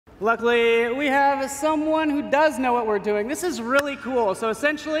Luckily, we have someone who does know what we're doing. This is really cool. So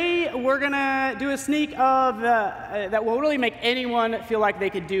essentially, we're going to do a sneak of that will really make anyone feel like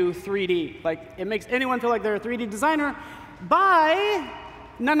they could do 3D. Like, it makes anyone feel like they're a 3D designer by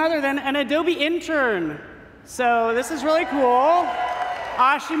none other than an Adobe intern. So this is really cool.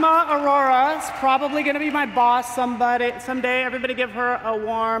 Ashima Aurora is probably going to be my boss someday. Everybody give her a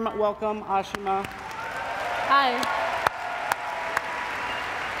warm welcome, Ashima. Hi.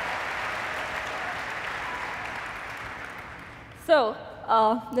 So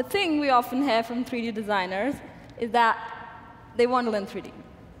the thing we often hear from 3D designers is that they want to learn 3D.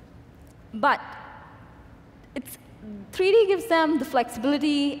 But 3D gives them the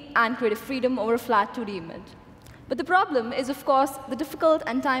flexibility and creative freedom over a flat 2D image. But the problem is, of course, the difficult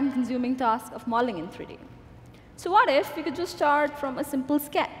and time-consuming task of modeling in 3D. So what if we could just start from a simple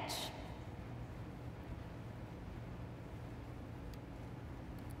sketch?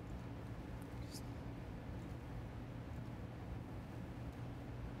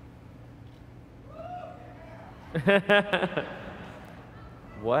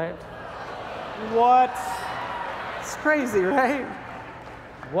 What? What? It's crazy, right?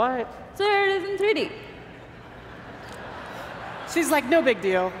 What? So here it is in 3D. She's like, no big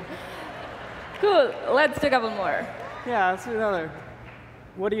deal. Cool. Let's do a couple more. Yeah, let's do another.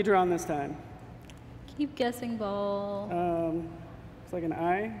 What do you draw on this time? Keep guessing, ball. It's like an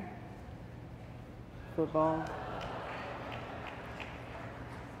eye. Football.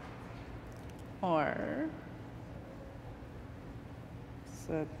 Or It's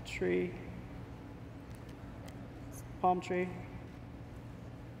a tree. It's a palm tree.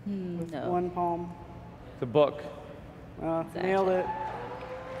 With no. one palm. The book. Exactly. Nailed it.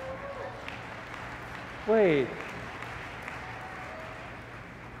 Wait.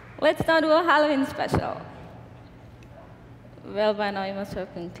 Let's now do a Halloween special. Well, by now you must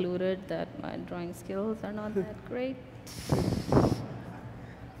have concluded that my drawing skills are not that great.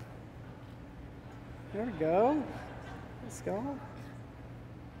 There we go. Let's go.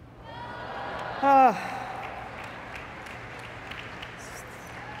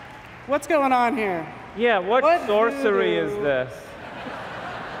 What's going on here? Yeah, what sorcery is voodoo?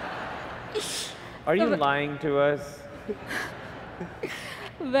 this? Are you lying to us?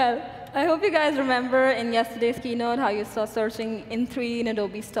 Well, I hope you guys remember in yesterday's keynote how you saw searching in 3D in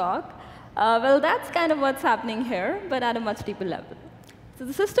Adobe Stock. Well, that's kind of what's happening here, but at a much deeper level. So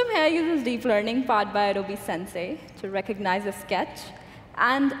the system here uses deep learning powered by Adobe Sensei to recognize a sketch,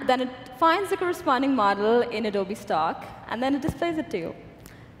 and then it finds the corresponding model in Adobe Stock, and then it displays it to you.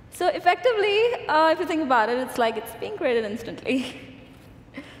 So effectively, if you think about it, it's like it's being created instantly.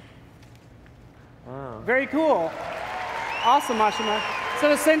 Wow. Very cool. Awesome, Ashima.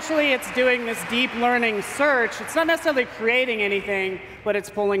 So essentially, it's doing this deep learning search. It's not necessarily creating anything, but it's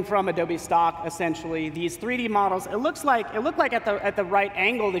pulling from Adobe Stock, essentially. These 3D models, it looked like at the right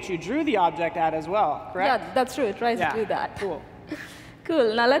angle that you drew the object at as well, correct? Yeah, that's true. It tries to do that. Cool.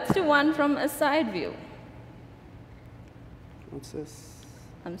 Cool. Now let's do one from a side view. What's this?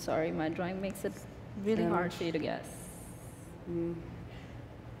 I'm sorry, my drawing makes it really hard for you to guess.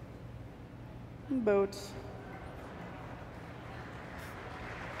 Boat. It's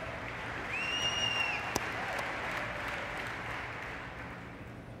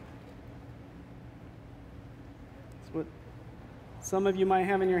what some of you might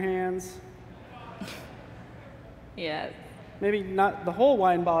have in your hands. Yes. Maybe not the whole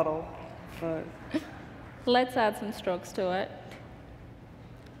wine bottle, but Let's add some strokes to it.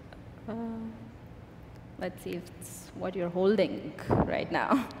 Let's see if it's what you're holding right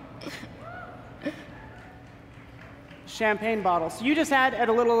now. champagne bottle. So you just add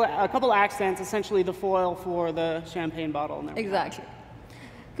a couple accents, essentially the foil for the champagne bottle. And Exactly.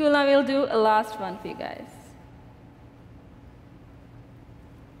 Cool, now we'll do a last one for you guys.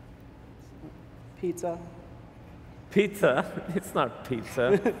 Pizza. Pizza? It's not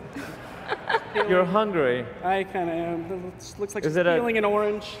pizza. You're hungry. I kind of am. It looks like Is she's it peeling an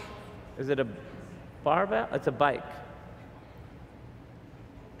orange. Is it a barbell? It's a bike.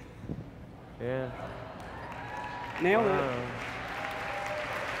 Yeah. Nailed it. Wow.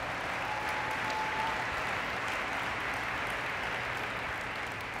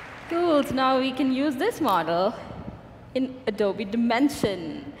 Cool, so now we can use this model in Adobe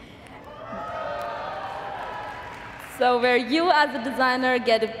Dimension. So where you as a designer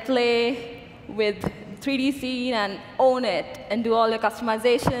get to play with 3D scene and own it and do all your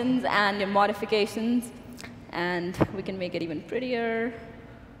customizations and your modifications. And we can make it even prettier.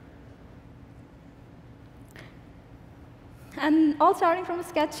 And all starting from a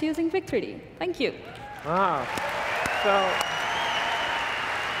sketch using Pic 3D. Thank you. Wow. So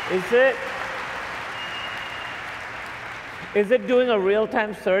Is it doing a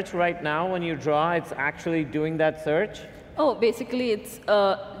real-time search right now when you draw? It's actually doing that search? Oh, basically, it's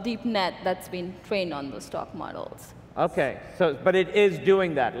a deep net that's been trained on those stock models. Okay, so but it is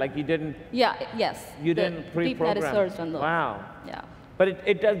doing that. Like you didn't. Yeah. Yes. You didn't pre-program. Deep net is searched on those. Wow. Yeah. But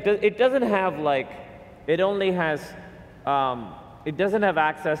it doesn't have like. It only has. It doesn't have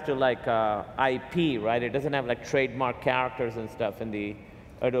access to like IP, right? It doesn't have like trademark characters and stuff in the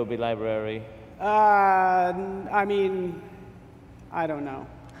Adobe library. I mean, I don't know.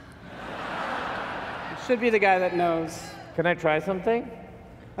 It should be the guy that knows. Can I try something?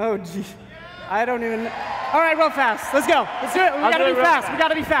 Oh, gee. I don't even. All right, real fast. Let's go. Let's do it. We gotta be fast. We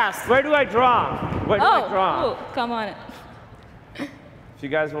gotta be fast. Where do I draw? Where do I draw? Oh, come on. If you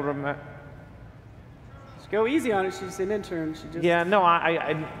guys will remember. Just go easy on it. She's an intern. She just. Yeah, no,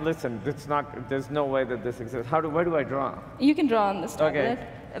 I listen. It's not. There's no way that this exists. Where do I draw? You can draw on this tablet,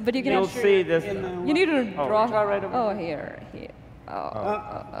 but you can. You'll see this. You need to draw. Draw right over. Oh, here. You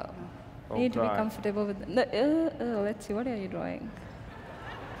need to be comfortable with. Let's see. What are you drawing?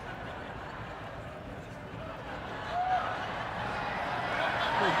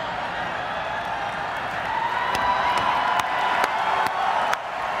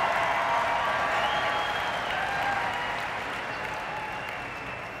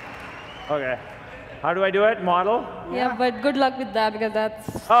 Okay. How do I do it? Model? Yeah, but good luck with that because that's.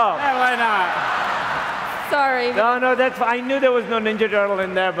 Oh. Yeah, why not? Sorry. No, that's. I knew there was no Ninja Turtle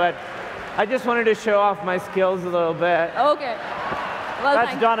in there, but I just wanted to show off my skills a little bit. Okay. Well,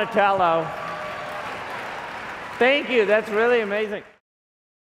 that's Donatello. Thank you. That's really amazing.